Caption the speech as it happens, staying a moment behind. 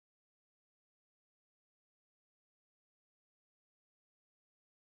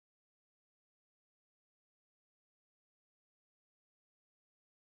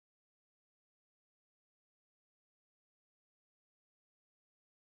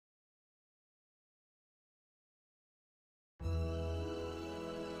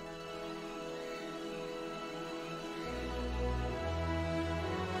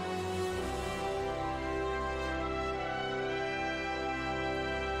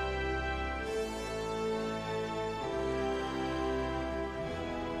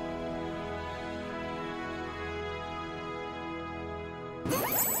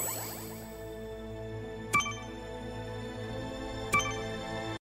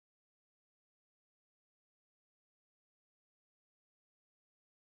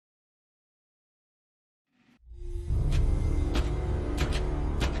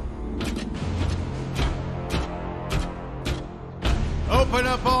Open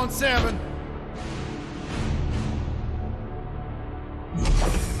up on 7.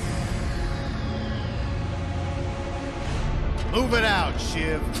 Move it out,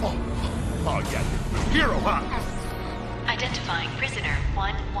 Shiv. Oh, yeah. Hero, huh? Identifying prisoner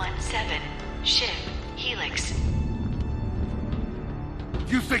 117, Shiv, Helix.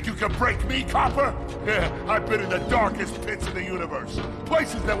 You think you can break me, Copper? Yeah, I've been in the darkest pits of the universe.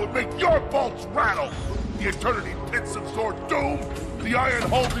 Places that would make your bolts rattle. The eternity pits of Sword Doom. The iron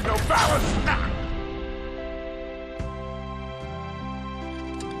holes in Novalis. Ah!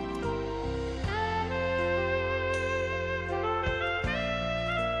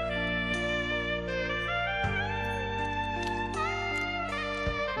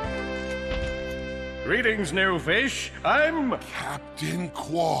 Greetings, new fish. I'm... Captain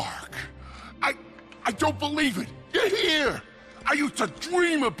Quark. I don't believe it. You're here. I used to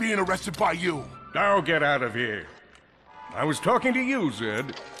dream of being arrested by you. Now get out of here. I was talking to you,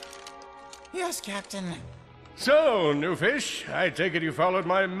 Zed. Yes, Captain. So, new fish, I take it you followed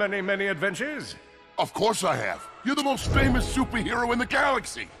my many, many adventures? Of course I have. You're the most famous superhero in the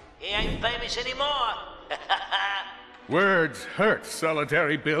galaxy. He ain't famous anymore. Words hurt,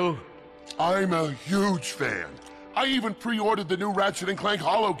 Solitary Bill. I'm a huge fan. I even pre-ordered the new Ratchet Clank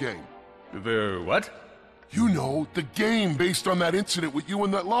holo game. The what? You know, the game based on that incident with you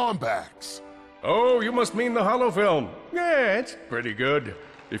and that Lombax. Oh, you must mean the holofilm. Yeah, it's pretty good,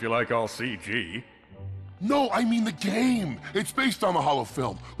 if you like all CG. No, I mean the game. It's based on the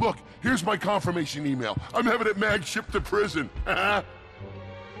holofilm. Look, here's my confirmation email. I'm having it mag-shipped to prison. They're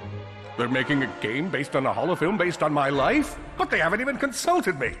making a game based on a holofilm based on my life? But they haven't even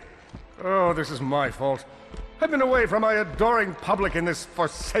consulted me. Oh, this is my fault. I've been away from my adoring public in this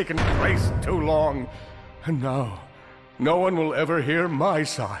forsaken place too long. And now, no one will ever hear my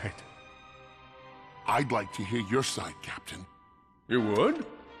side. I'd like to hear your side, Captain. You would?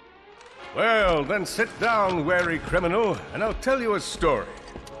 Well, then sit down, wary criminal, and I'll tell you a story.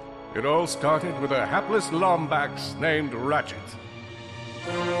 It all started with a hapless Lombax named Ratchet.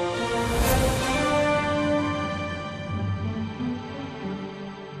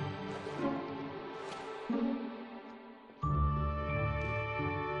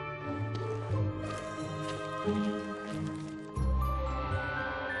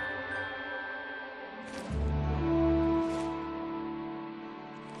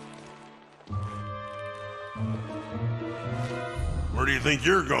 Where do you think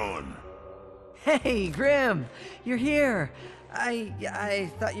you're going? Hey, Grim, you're here.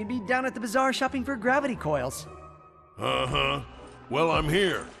 I thought you'd be down at the bazaar shopping for gravity coils. Uh-huh. Well, I'm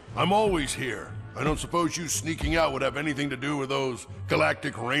here. I'm always here. I don't suppose you sneaking out would have anything to do with those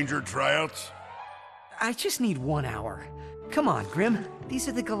Galactic Ranger tryouts? I just need 1 hour. Come on, Grim. These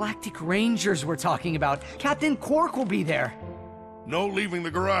are the Galactic Rangers we're talking about. Captain Quark will be there. No leaving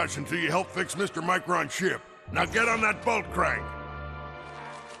the garage until you help fix Mr. Micron's ship. Now get on that bolt crank.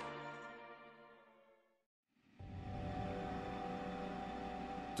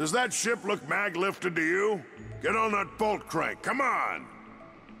 Does that ship look mag-lifted to you? Get on that bolt crank, come on!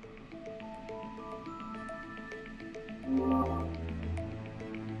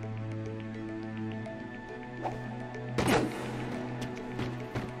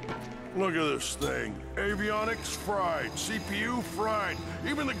 Look at this thing. Avionics fried, CPU fried,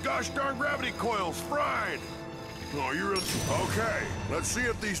 even the gosh darn gravity coils fried! Oh, you're... Okay, let's see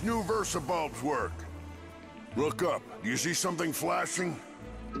if these new Versa bulbs work. Look up. Do you see something flashing?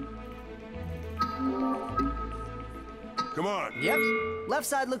 Come on. Yep. Left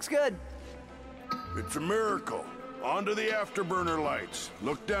side looks good. It's a miracle. Onto the afterburner lights.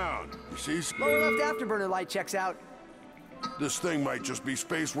 Look down. You see? Lower left afterburner light checks out. This thing might just be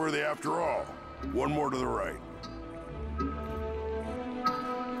space-worthy after all. One more to the right.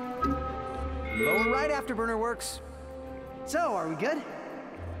 Lower right afterburner works. So, are we good?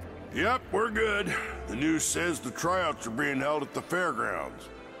 Yep, we're good. The news says the tryouts are being held at the fairgrounds.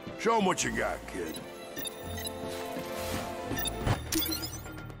 Show 'em what you got, kid.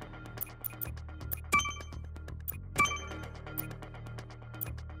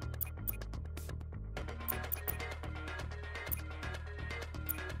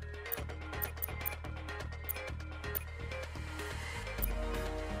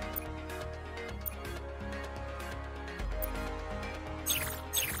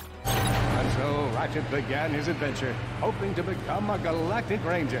 Ratchet began his adventure, hoping to become a galactic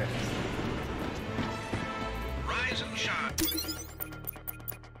ranger. Rise and shine.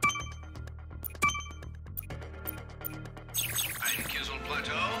 I'm Kizzle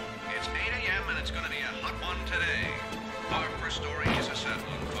Plateau. It's 8 a.m. and it's going to be a hot one today. Our first story is a sad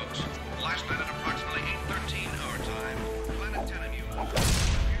one, folks. Last night at approximately 8:13 our time, Planet Tenemu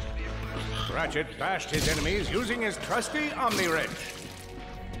appears to be a class... Ratchet bashed his enemies using his trusty Omni Wrench.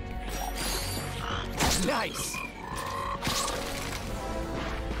 Nice!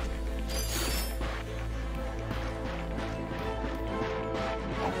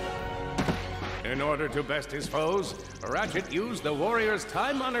 In order to best his foes, Ratchet used the warrior's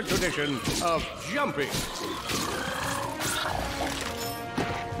time-honored tradition of jumping.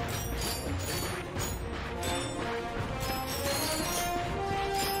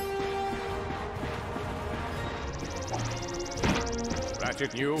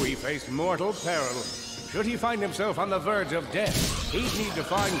 Ratchet knew he faced mortal peril. Should he find himself on the verge of death, he'd need to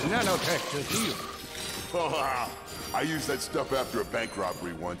find nanotech to heal. Oh, I used that stuff after a bank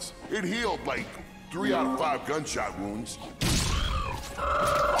robbery once. It healed like 3 out of 5 gunshot wounds.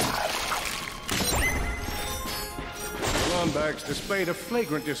 Lombax displayed a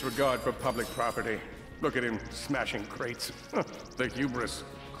flagrant disregard for public property. Look at him smashing crates. The hubris.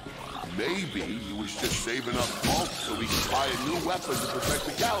 Maybe he was just saving up bulk so he could buy a new weapon to protect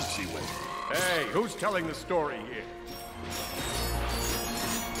the galaxy with. Hey, who's telling the story here?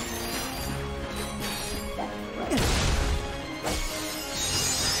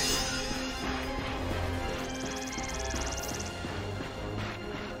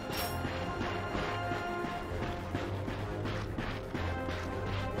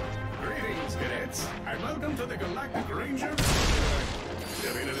 Greetings, cadets, and welcome to the Galactic Ranger.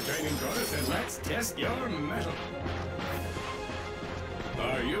 Step into the training course and let's test your mettle.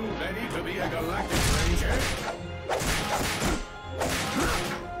 Are you ready to be a Galactic Ranger?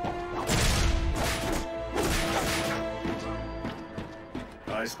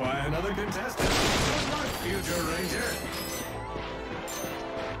 I spy another contestant. Good luck, future Ranger.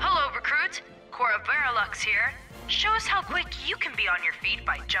 Hello, recruit. Cora Veralux here. Show us how quick you can be on your feet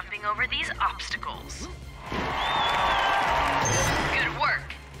by jumping over these obstacles. Good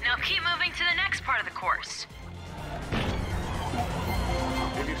work. Now keep moving to the next part of the course.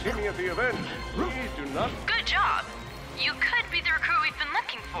 If you see me at the event, please do not... Good job. You could be the recruit we've been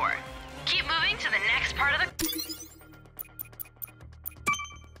looking for. Keep moving to the next part of the...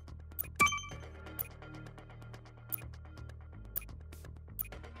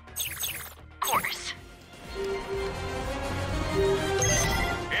 course.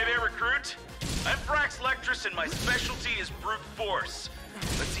 Hey there, recruit. I'm Brax Lectrus, and my specialty is brute force.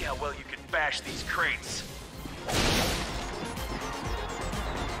 Let's see how well you can bash these crates.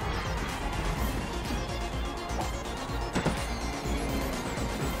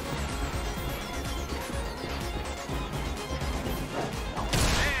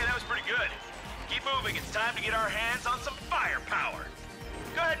 Hey, that was pretty good. Keep moving. It's time to get our hands on some firepower.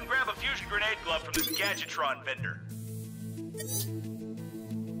 Go ahead and grab a fusion grenade glove from this Gadgetron vendor.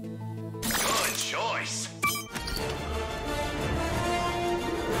 Good choice.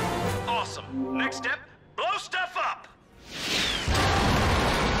 Awesome. Next step, blow stuff up.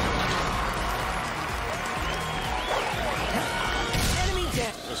 Enemy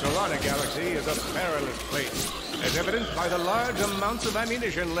dead! The Solana Galaxy is a perilous place, as evidenced by the large amounts of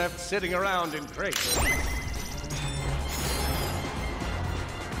ammunition left sitting around in crates.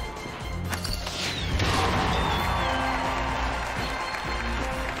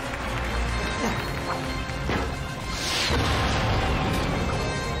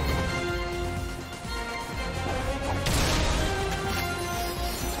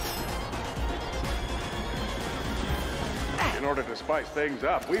 In order to spice things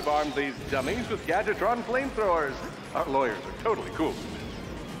up, we've armed these dummies with Gadgetron flamethrowers. Our lawyers are totally cool.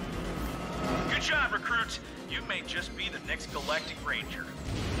 Good job, recruit. You may just be the next Galactic Ranger.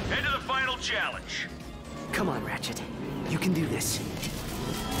 Head to the final challenge. Come on, Ratchet. You can do this.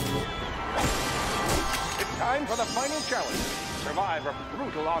 It's time for the final challenge. Survive a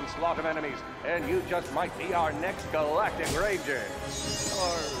brutal onslaught of enemies, and you just might be our next Galactic Ranger.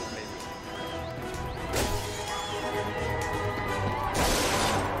 Or maybe...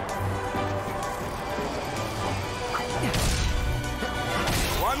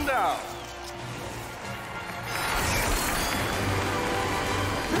 One down.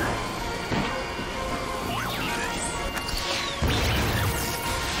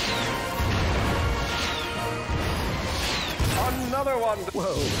 Another one.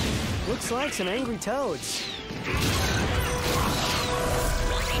 Whoa. Looks like some angry toads.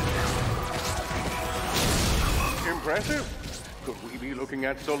 Impressive. Could we be looking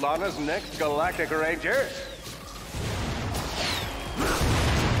at Solana's next Galactic Ranger?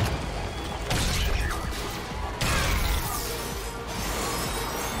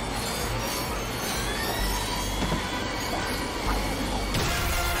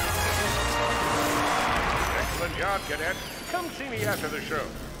 Excellent job, Cadet. Come see me after the show.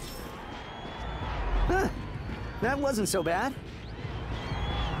 Huh. That wasn't so bad.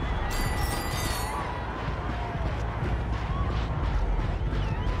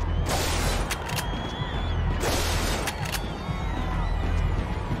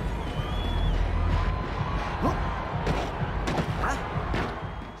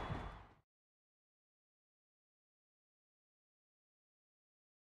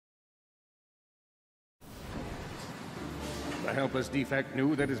 The helpless defect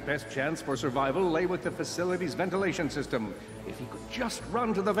knew that his best chance for survival lay with the facility's ventilation system. If he could just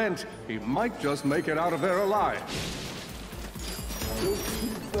run to the vent, he might just make it out of there alive.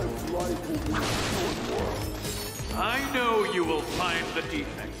 I know you will find the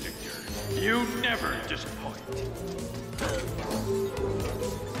defect, Victor. You never disappoint.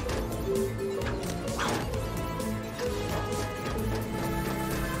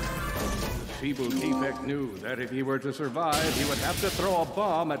 The feeble defect knew that if he were to survive, he would have to throw a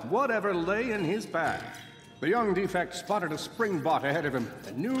bomb at whatever lay in his path. The young defect spotted a spring bot ahead of him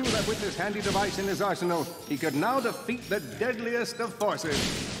and knew that with this handy device in his arsenal, he could now defeat the deadliest of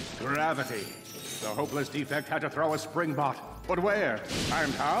forces, gravity. The hopeless defect had to throw a spring bot, but where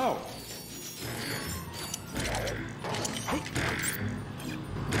and how?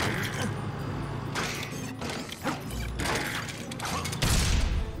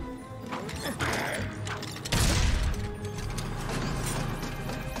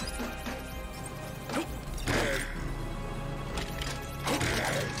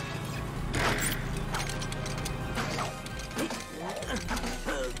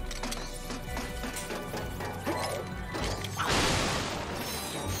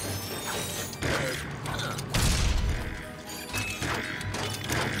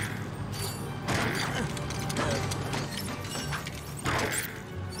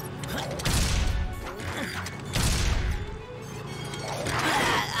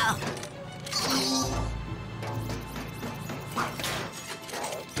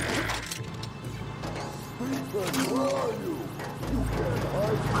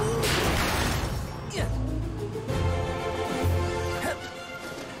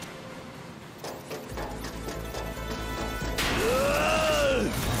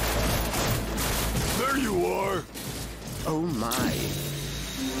 There you are! Oh my.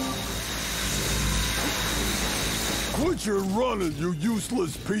 Quit your running, you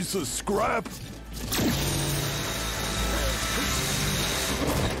useless piece of scrap!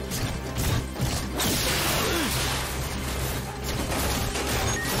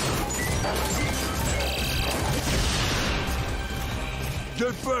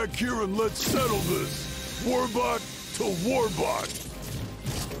 Get back here and let's settle this! Warbot to Warbot!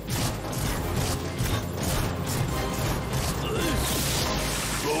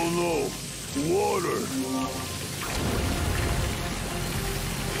 Oh no! Water!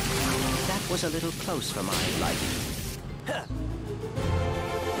 That was a little close for my liking.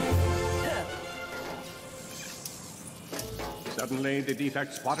 Suddenly, the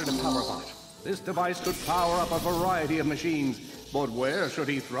defect spotted a power bot. This device could power up a variety of machines, but where should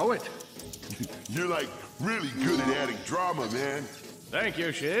he throw it? You're like really good at adding drama, man. Thank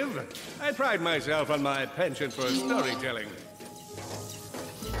you, Shiv. I pride myself on my penchant for storytelling.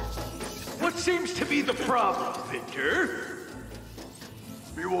 What seems to be the problem, Victor?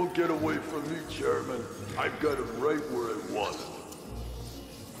 You won't get away from me, Chairman. I've got him right where I want him.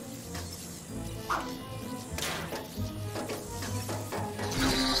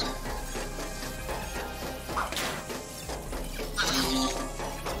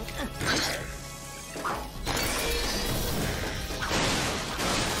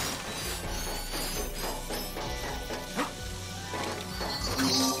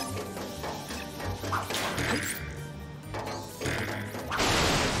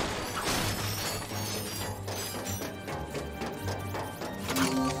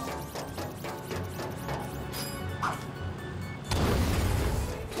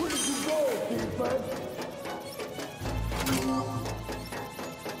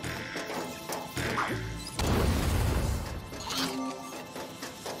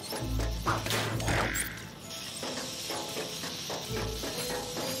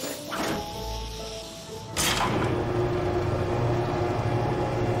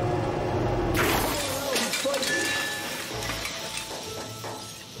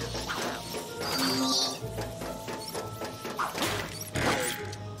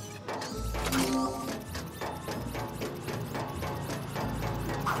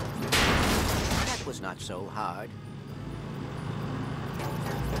 was not so hard.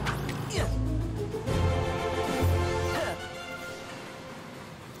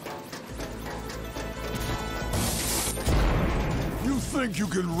 You think you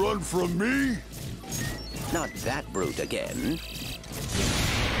can run from me? Not that brute again.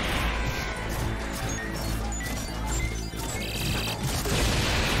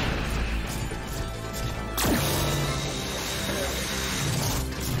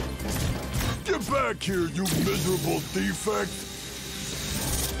 Get back here, you miserable defect!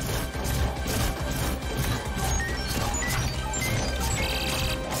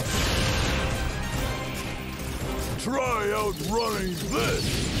 Try outrunning this!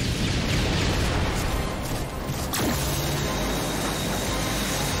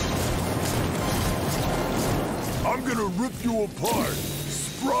 I'm gonna rip you apart,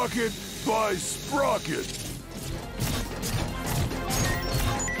 sprocket by sprocket!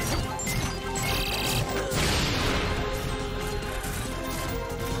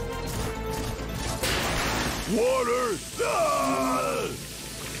 Water! Ah!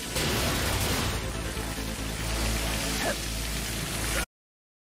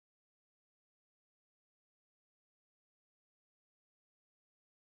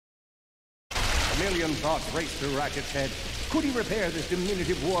 A million thoughts raced through Ratchet's head. Could he repair this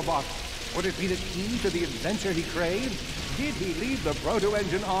diminutive warbot? Would it be the key to the adventure he craved? Did he leave the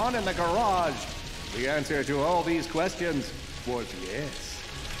proto-engine on in the garage? The answer to all these questions was yes.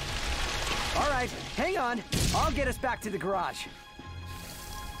 All right, hang on. I'll get us back to the garage.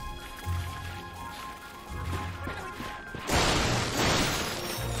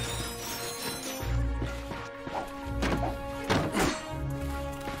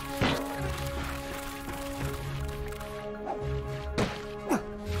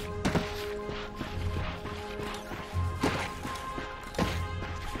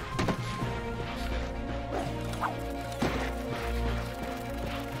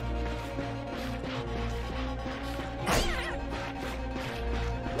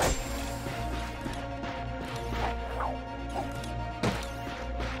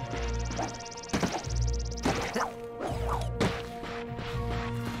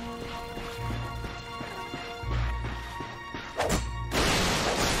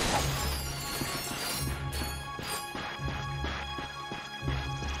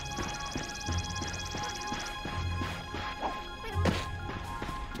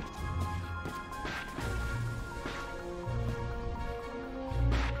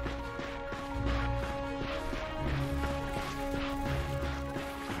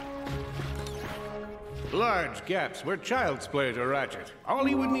 Large gaps were child's play to Ratchet. All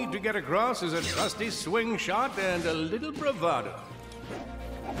he would need to get across is a trusty swing shot and a little bravado.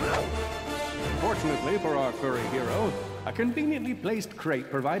 Fortunately for our furry hero, a conveniently placed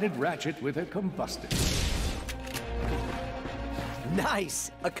crate provided Ratchet with a combustor. Nice!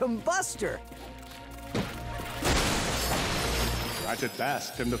 A combustor! Ratchet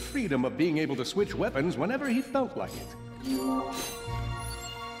basked in the freedom of being able to switch weapons whenever he felt like it.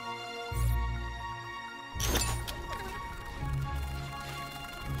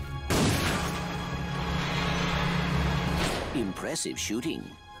 Impressive shooting.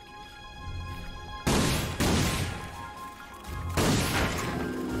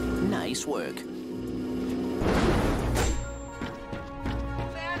 Nice work.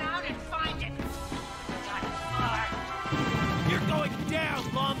 Fan out and find it. Not far. You're going down,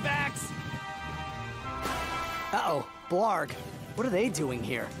 Lombax. Uh-oh, Blarg. What are they doing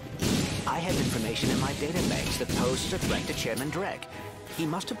here? I have information in my databanks that poses a threat to Chairman Drek. He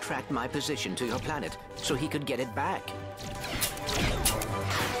must have tracked my position to your planet so he could get it back.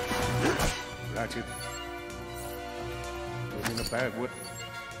 Ratchet was in a bad way.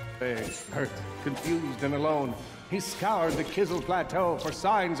 Hurt, confused, and alone. He scoured the Kizzle Plateau for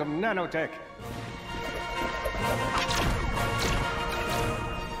signs of nanotech.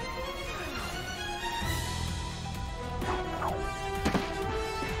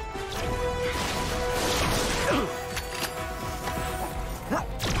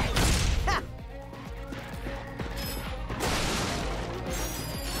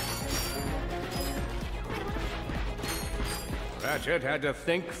 Ratchet had to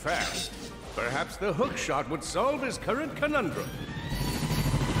think fast. Perhaps the hook shot would solve his current conundrum.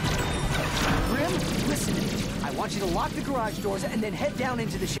 Grim, listen to me. I want you to lock the garage doors and then head down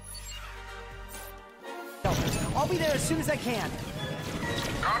into the shelter. I'll be there as soon as I can.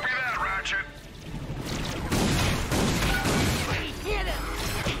 Copy that, Ratchet. Get him!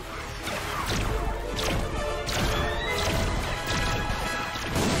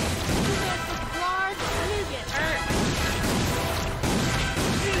 You get hurt.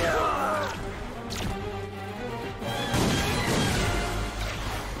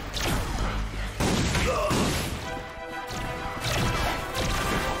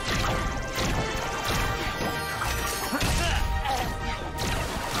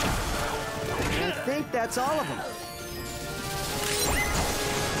 think that's all of them.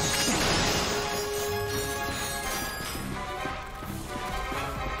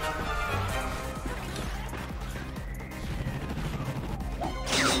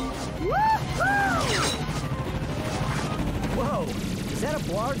 Whoa! Is that a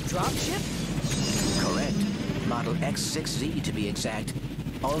Blarg dropship? Correct. Model X6Z to be exact.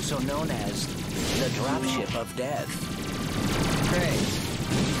 Also known as the dropship of death. Great.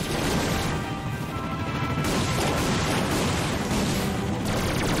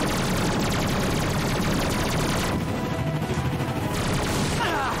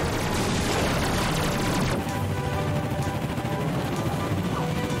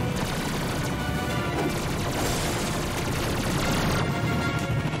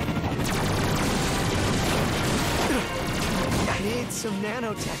 Some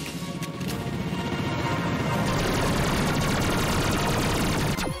nanotech.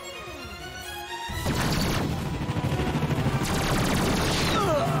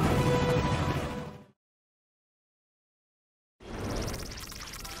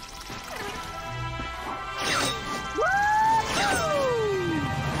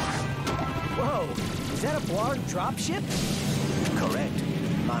 Whoa! Is that a Blarg dropship? Correct.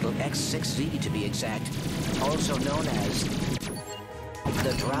 Model X6Z to be exact. Also known as the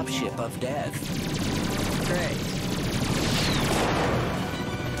dropship of death. Great.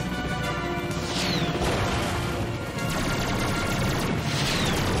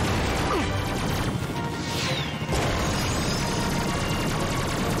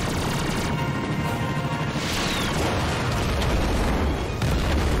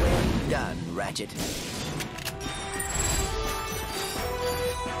 Well done, Ratchet.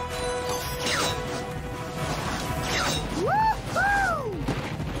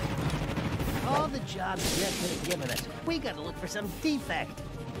 All the jobs Red could have given us. We gotta look for some defect.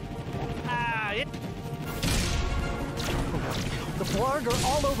 The Blarg are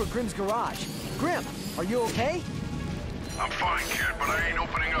all over Grimm's garage. Grimm, are you okay? I'm fine, kid, but I ain't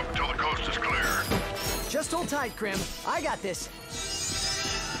opening up until the coast is clear. Just hold tight, Grimm. I got this.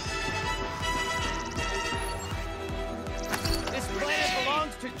 This planet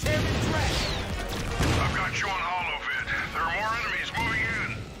belongs to Chairman Dredd. I've got you on holovid. There are more enemies moving in.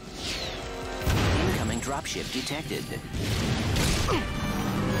 Incoming dropship detected.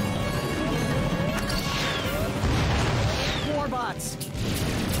 Warbots.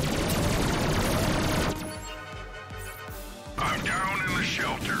 I'm down in the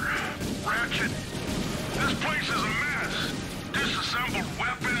shelter. Ratchet, this place is a mess. Disassembled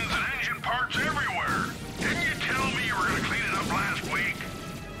weapons and engine parts everywhere. Didn't you tell me you were gonna clean it up last week?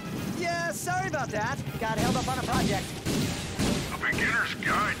 Yeah, sorry about that. Got held up on a project. A beginner's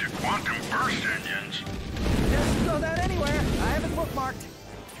guide to quantum burst engines. Just throw that anywhere. I have it bookmarked.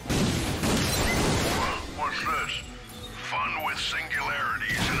 What's this? Fun with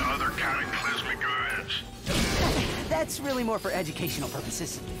singularities and other cataclysmic events. That's really more for educational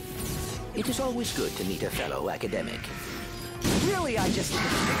purposes. It is always good to meet a fellow academic. Really, I just look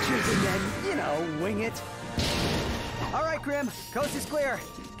at pictures and then, you know, wing it. All right, Grimm, coast is clear.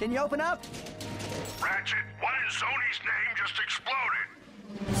 Can you open up? Ratchet, what in Sony's name just exploded?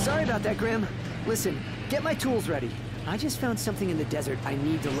 Sorry about that, Grimm. Listen, get my tools ready. I just found something in the desert I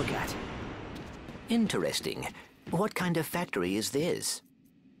need to look at. Interesting. What kind of factory is this?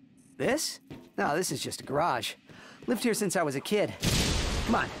 This? No, this is just a garage. Lived here since I was a kid.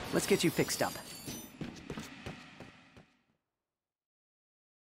 Come on, let's get you fixed up.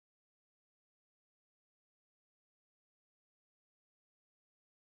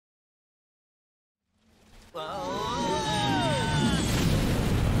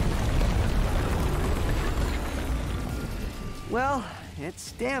 Well,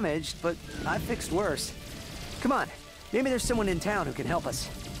 it's damaged, but I fixed worse. Come on, maybe there's someone in town who can help us.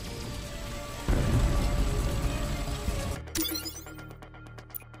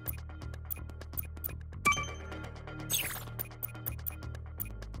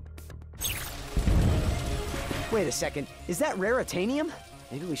 Wait a second, is that raritanium?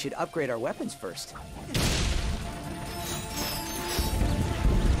 Maybe we should upgrade our weapons first.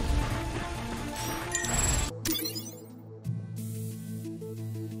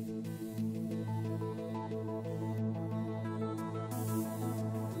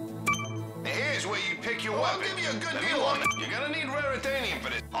 Here's where you pick your weapon. I'll give you a good deal on it. You're gonna need raritanium for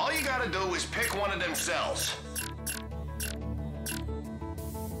this. All you gotta do is pick one of them cells.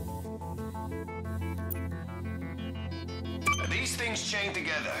 These things chain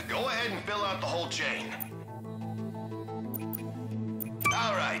together. Go ahead and fill out the whole chain.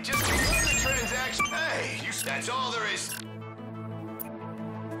 All right, just complete the transaction. Hey, that's all there is.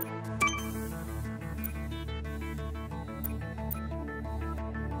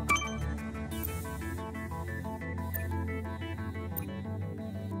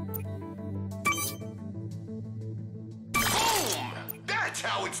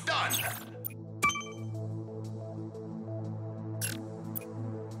 how it's done.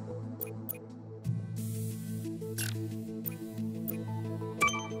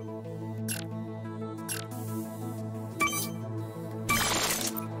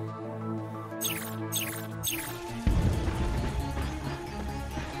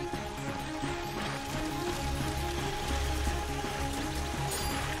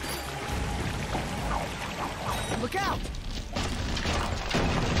 Look out!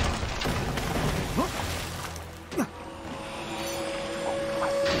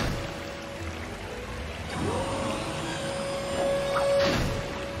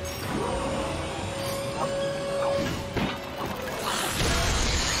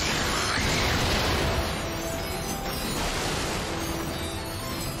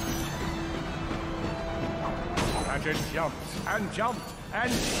 Ratchet jumped and jumped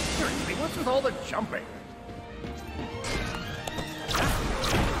and... Seriously, what's with all the jumping?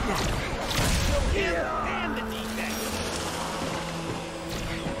 And the defense.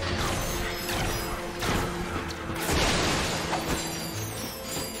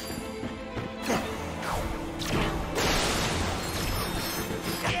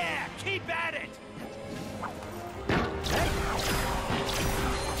 Yeah, keep at it.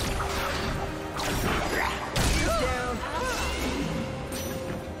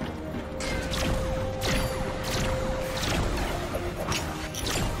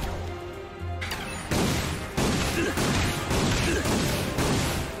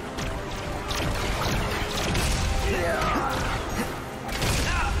 Down.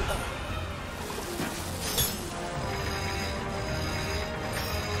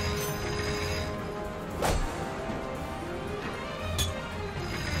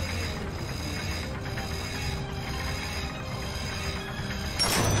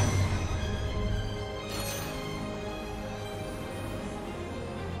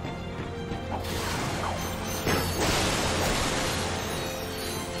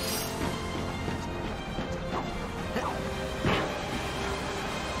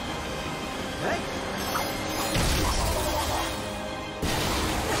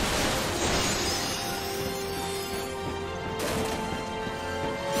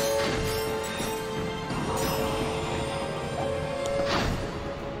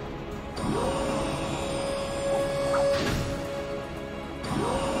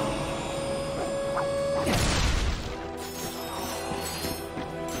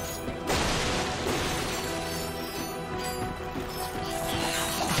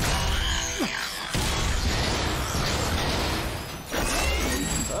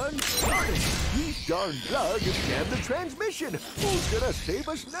 These darn bugs have jammed the transmission. Who's gonna save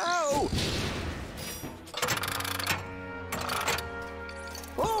us now?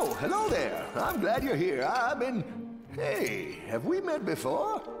 Oh, hello there. I'm glad you're here. I've been... Hey, have we met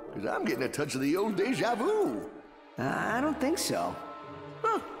before? Because I'm getting a touch of the old deja vu. I don't think so.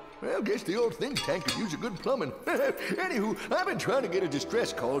 Huh. Well, guess the old think tank could use a good plumbing. Anywho, I've been trying to get a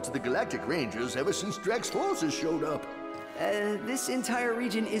distress call to the Galactic Rangers ever since Drax's forces showed up. This entire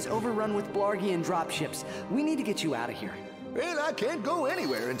region is overrun with Blargian dropships. We need to get you out of here. Well, I can't go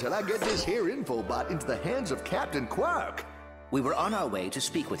anywhere until I get this here infobot into the hands of Captain Quark. We were on our way to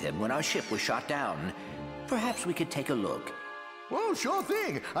speak with him when our ship was shot down. Perhaps we could take a look. Well, sure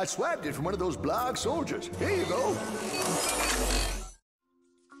thing. I swapped it from one of those Blarg soldiers. Here you go.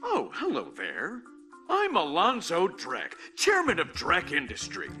 Oh, hello there. I'm Alonzo Drek, chairman of Drek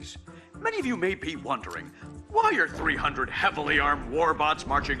Industries. Many of you may be wondering, why are 300 heavily armed warbots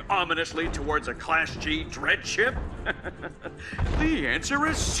marching ominously towards a Class G dread ship? The answer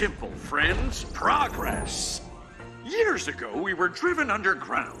is simple, friends. Progress. Years ago, we were driven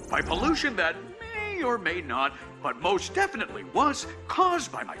underground by pollution that may or may not, but most definitely was, caused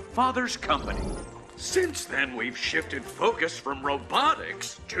by my father's company. Since then, we've shifted focus from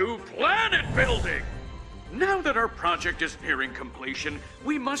robotics to planet building. Now that our project is nearing completion,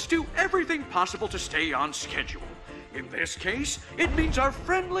 we must do everything possible to stay on schedule. In this case, it means our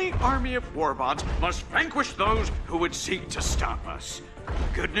friendly army of warbots must vanquish those who would seek to stop us.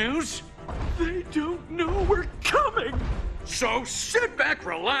 Good news? They don't know we're coming! So sit back,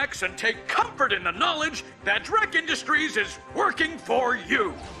 relax, and take comfort in the knowledge that Drek Industries is working for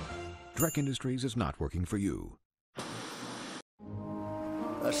you! Drek Industries is not working for you.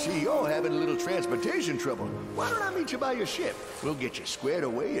 I see you're having a little transportation trouble. Why don't I meet you by your ship? We'll get you squared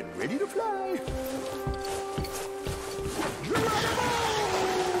away and ready to fly.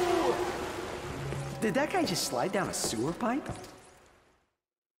 Did that guy just slide down a sewer pipe?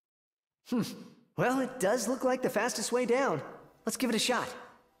 Well, it does look like the fastest way down. Let's give it a shot.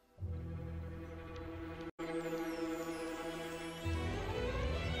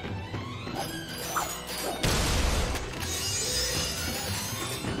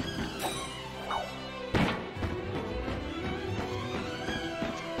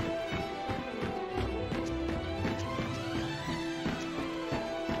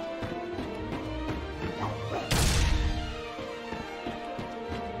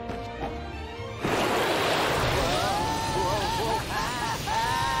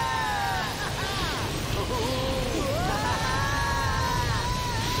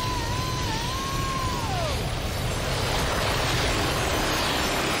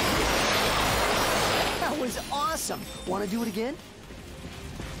 Awesome. Want to do it again?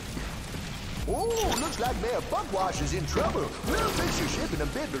 Oh, looks like Mayor Buckwash is in trouble. We'll fix your ship in a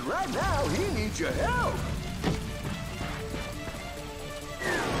bit, but right now, he needs your help.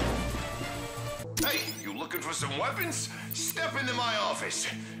 Hey, you looking for some weapons? Step into my office.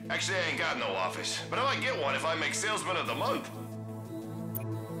 Actually, I ain't got no office, but I might get one if I make Salesman of the Month.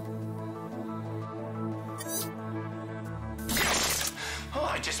 Oh,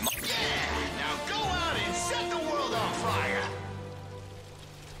 I just... Yeah! Now go out and set the world on fire!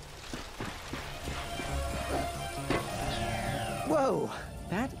 Whoa,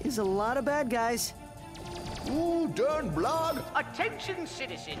 that is a lot of bad guys. Ooh, darn blog. Attention,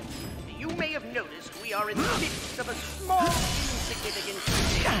 citizens. You may have noticed we are in the midst of a small, insignificant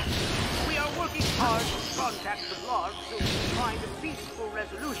incident. We are working hard to contact the blog so we can find a peaceful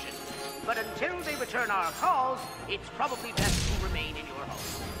resolution. But until they return our calls, it's probably best to remain in your home.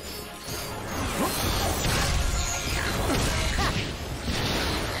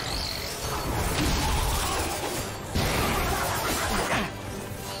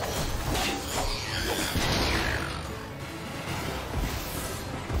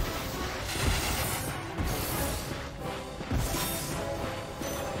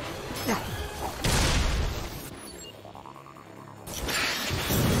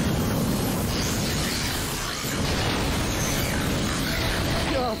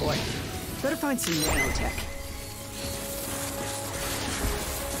 Oh boy. Better find some nanotech.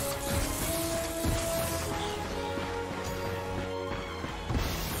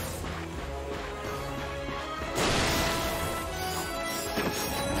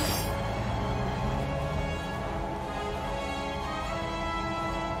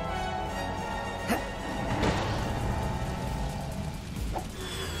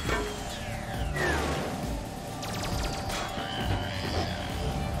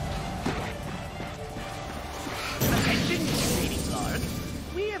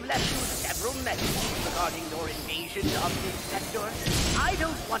 Regarding your invasion of this sector, I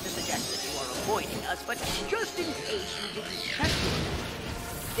don't want to suggest that you are avoiding us, but just in case you didn't check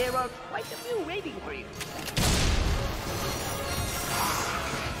it, there are quite a few waiting for you.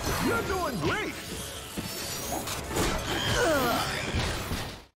 You're doing great!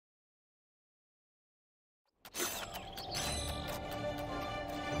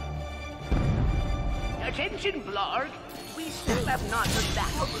 Attention, Blarg. We still have not heard back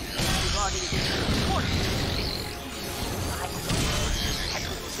from you regarding this important thing. I don't know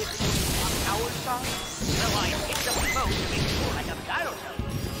technical difficulties on our side, so I picked up the phone to make sure I got a dial tone.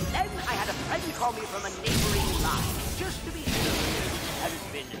 Then I had a friend call me from a neighboring line, just to be sure there hadn't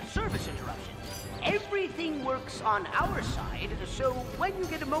been a service interruption. Everything works on our side, so when you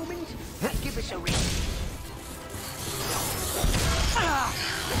get a moment, give us a ring.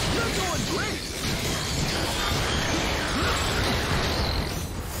 You're doing great!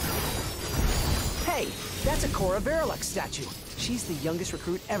 Hey, that's a Cora Verilux statue. She's the youngest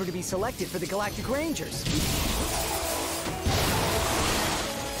recruit ever to be selected for the Galactic Rangers.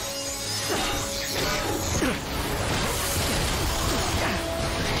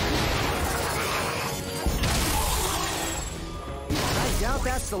 I doubt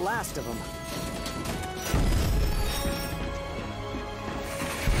that's the last of them.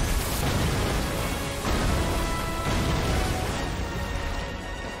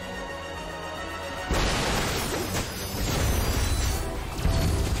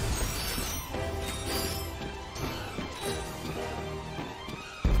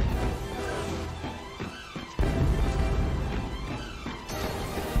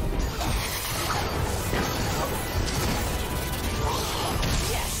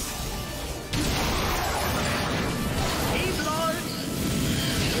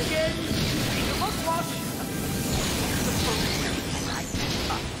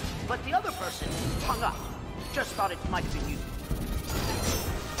 But the other person hung up. Just thought it might have been you.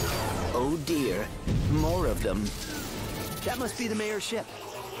 Oh dear, more of them. That must be the mayor's ship.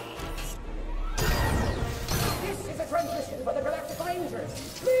 This is a transmission for the Galactic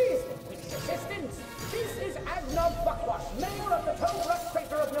Rangers. Please, with assistance. This is Agnog Buckwash, mayor of the Toe-Brush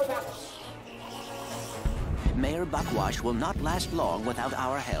Crater of buckwash will not last long without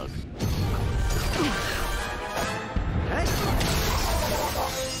our help.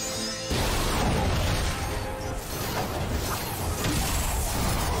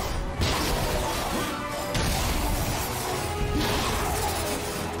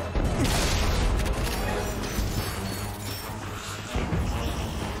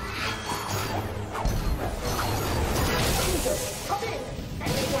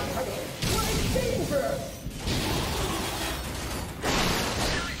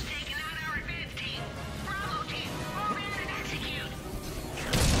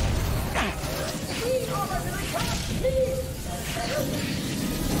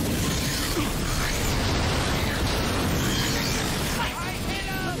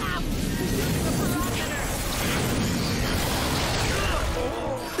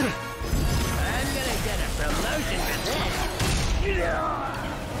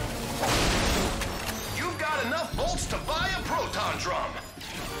 You've got enough bolts to buy a proton drum.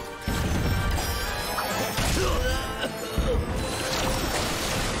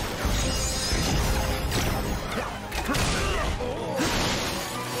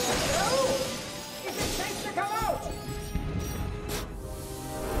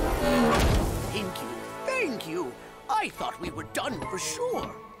 Thank you. I thought we were done for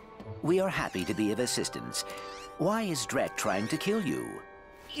sure. We are happy to be of assistance. Why is Drek trying to kill you?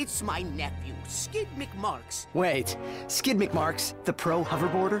 It's my nephew, Skid McMarks. Wait, Skid McMarks, the pro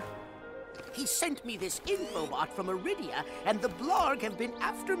hoverboarder? He sent me this infobot from Iridia, and the Blarg have been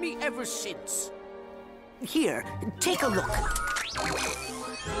after me ever since. Here, take a look.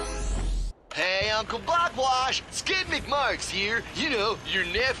 Hey, Uncle Buckwash! Skid McMarks here. You know, your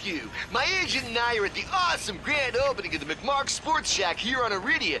nephew. My agent and I are at the awesome grand opening of the McMarks Sports Shack here on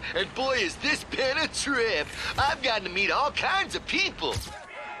Iridia, and boy, has this been a trip. I've gotten to meet all kinds of people.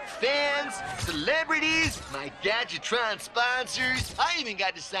 Fans, celebrities, my Gadgetron sponsors. I even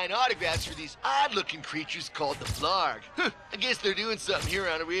got to sign autographs for these odd-looking creatures called the Blarg. I guess they're doing something here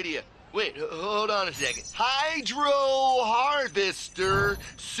on Iridia. Wait, hold on a second. Hydro Harvester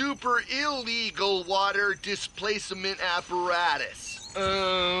Super Illegal Water Displacement Apparatus.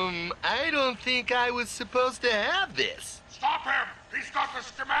 I don't think I was supposed to have this. Stop him! He's got the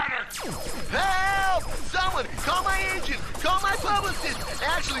schematics! Help! Someone! Call my agent! Call my publicist!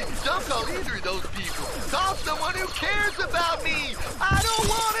 Actually, don't call either of those people. Call someone who cares about me! I don't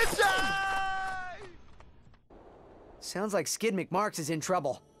want to die! Sounds like Skid McMarks is in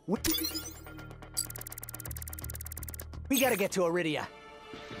trouble. We gotta get to Iridia.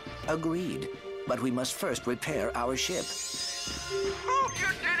 Agreed. But we must first repair our ship. Oh, you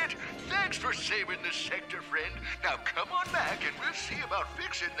did it! Thanks for saving the sector, friend. Now come on back and we'll see about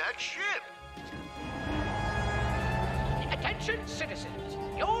fixing that ship. Attention, citizens.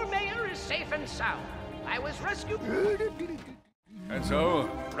 Your mayor is safe and sound. I was rescued. And so,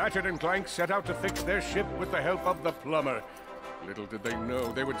 Ratchet and Clank set out to fix their ship with the help of the plumber. Little did they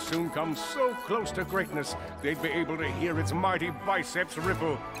know they would soon come so close to greatness, they'd be able to hear its mighty biceps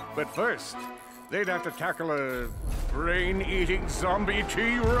ripple. But first, they'd have to tackle a brain-eating zombie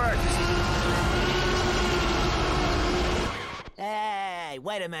T-Rex. Hey,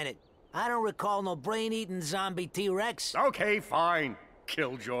 wait a minute. I don't recall no brain-eating zombie T-Rex. Okay, fine,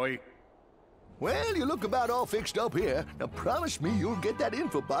 Killjoy. Well, you look about all fixed up here. Now promise me you'll get that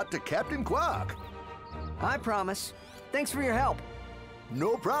infobot to Captain Quark. I promise. Thanks for your help.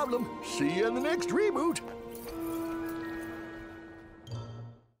 No problem. See you in the next reboot.